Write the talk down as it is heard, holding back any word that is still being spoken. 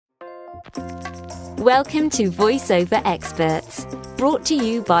Welcome to VoiceOver Experts, brought to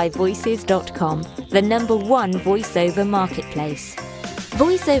you by Voices.com, the #1 voiceover marketplace.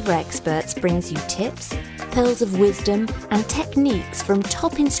 VoiceOver Experts brings you tips, pearls of wisdom, and techniques from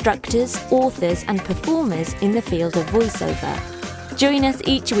top instructors, authors, and performers in the field of voiceover. Join us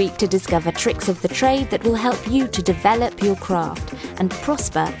each week to discover tricks of the trade that will help you to develop your craft and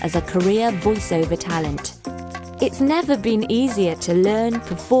prosper as a career voiceover talent. It's never been easier to learn,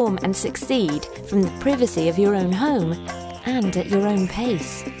 perform, and succeed from the privacy of your own home and at your own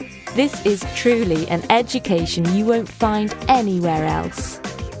pace. This is truly an education you won't find anywhere else.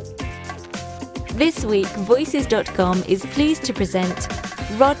 This week, Voices.com is pleased to present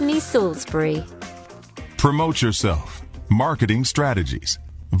Rodney Salisbury. Promote yourself. Marketing strategies.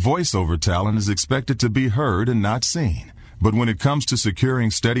 Voiceover talent is expected to be heard and not seen. But when it comes to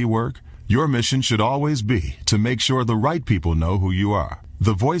securing steady work, your mission should always be to make sure the right people know who you are.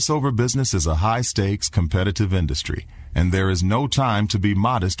 The voiceover business is a high-stakes, competitive industry, and there is no time to be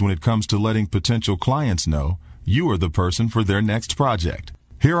modest when it comes to letting potential clients know you are the person for their next project.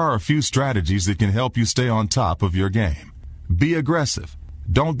 Here are a few strategies that can help you stay on top of your game. Be aggressive.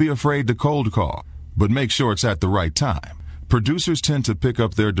 Don't be afraid to cold call, but make sure it's at the right time. Producers tend to pick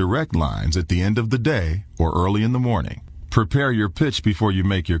up their direct lines at the end of the day or early in the morning. Prepare your pitch before you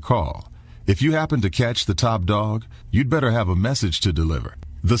make your call. If you happen to catch the top dog, you'd better have a message to deliver.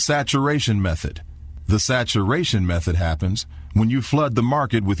 The saturation method. The saturation method happens when you flood the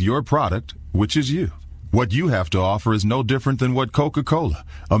market with your product, which is you. What you have to offer is no different than what Coca-Cola,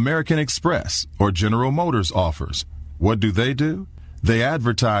 American Express, or General Motors offers. What do? They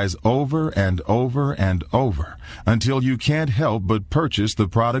advertise over and over and over until you can't help but purchase the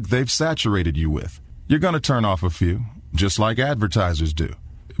product they've saturated you with. You're going to turn off a few, just like advertisers do.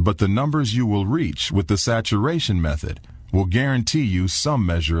 But the numbers you will reach with the saturation method will guarantee you some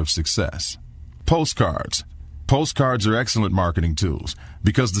measure of success. Postcards. Postcards are excellent marketing tools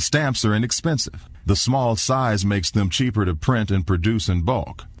because the stamps are inexpensive. The small size makes them cheaper to print and produce in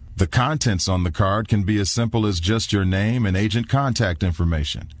bulk. The contents on the card can be as simple as just your name and agent contact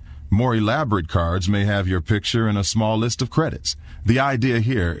information. More elaborate cards may have your picture and a small list of credits. The idea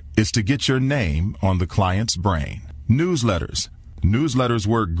here is to get your name on the client's brain. Newsletters. Newsletters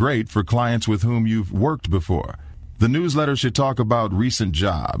work great for clients with whom you've worked before. The newsletter should talk about recent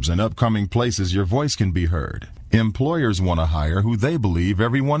jobs and upcoming places your voice can be heard. Employers want to hire who they believe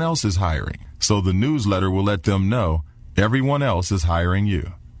everyone else is hiring, so the newsletter will let them know everyone else is hiring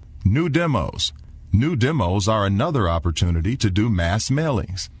you. New demos. New demos are another opportunity to do mass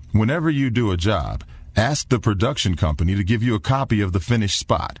mailings. Whenever you do a job, ask the production company to give you a copy of the finished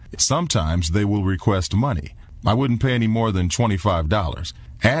spot. Sometimes they will request money. I wouldn't pay any more than $25.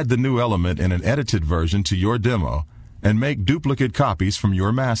 Add the new element in an edited version to your demo and make duplicate copies from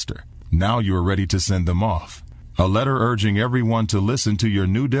your master. Now you are ready to send them off. A letter urging everyone to listen to your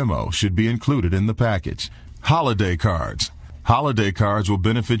new demo should be included in the package. Holiday cards. Holiday cards will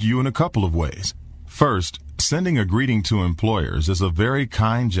benefit you in a couple of ways. First, sending a greeting to employers is a very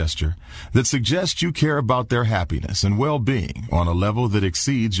kind gesture that suggests you care about their happiness and well-being on a level that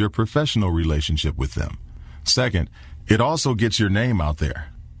exceeds your professional relationship with them. Second, it also gets your name out there.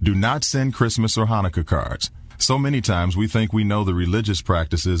 Do not send Christmas or Hanukkah cards. So many times we think we know the religious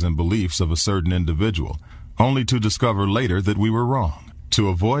practices and beliefs of a certain individual, only to discover later that we were wrong. To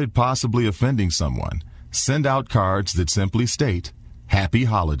avoid possibly offending someone, send out cards that simply state, Happy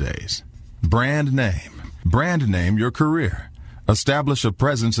Holidays. Brand name. Brand name your career. Establish a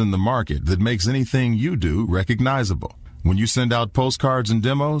presence in the market that makes anything you do recognizable. When you send out postcards and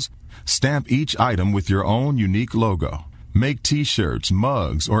demos, stamp each item with your own unique logo. Make t-shirts,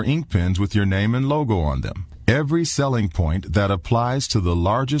 mugs, or ink pens with your name and logo on them. Every selling point that applies to the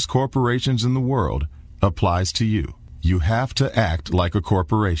largest corporations in the world applies to you. You have to act like a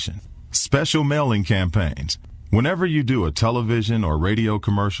corporation. Special mailing campaigns. Whenever you do a television or radio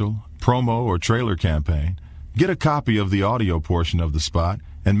commercial, promo or trailer campaign, get a copy of the audio portion of the spot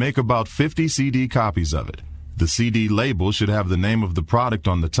and make about 50 CD copies of it. The CD label should have the name of the product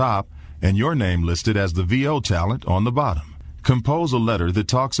on the top and your name listed as the VO talent on the bottom. Compose a letter that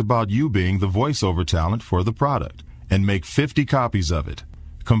talks about you being the voiceover talent for the product and make 50 copies of it.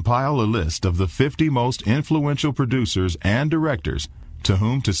 Compile a list of the 50 most influential producers and directors to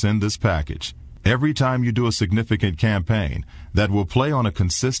whom to send this package. Every time you do a significant campaign that will play on a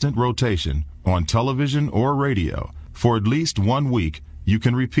consistent rotation on television or radio for at least 1 week, you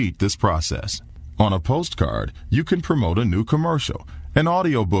can repeat this process. On a postcard, you can promote a new commercial, an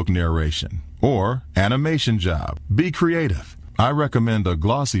audiobook narration, or animation job. Be creative. I recommend a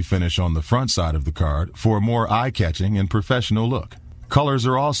glossy finish on the front side of the card for a more eye-catching and professional look. Colors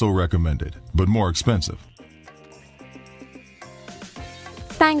are also recommended, but more expensive.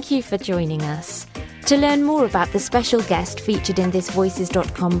 Thank you for joining us. To learn more about the special guest featured in this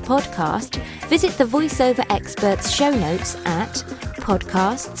Voices.com podcast, visit the VoiceOver Experts show notes at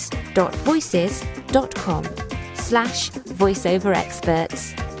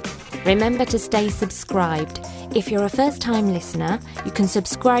podcasts.voices.com/voiceoverexperts. Remember to stay subscribed. If you're a first-time listener, you can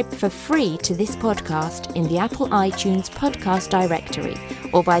subscribe for free to this podcast in the Apple iTunes podcast directory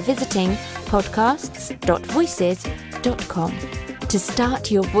or by visiting podcasts.voices.com. To start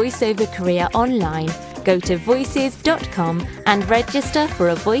your voiceover career online, go to voices.com and register for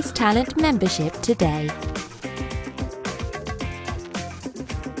a Voice Talent membership today.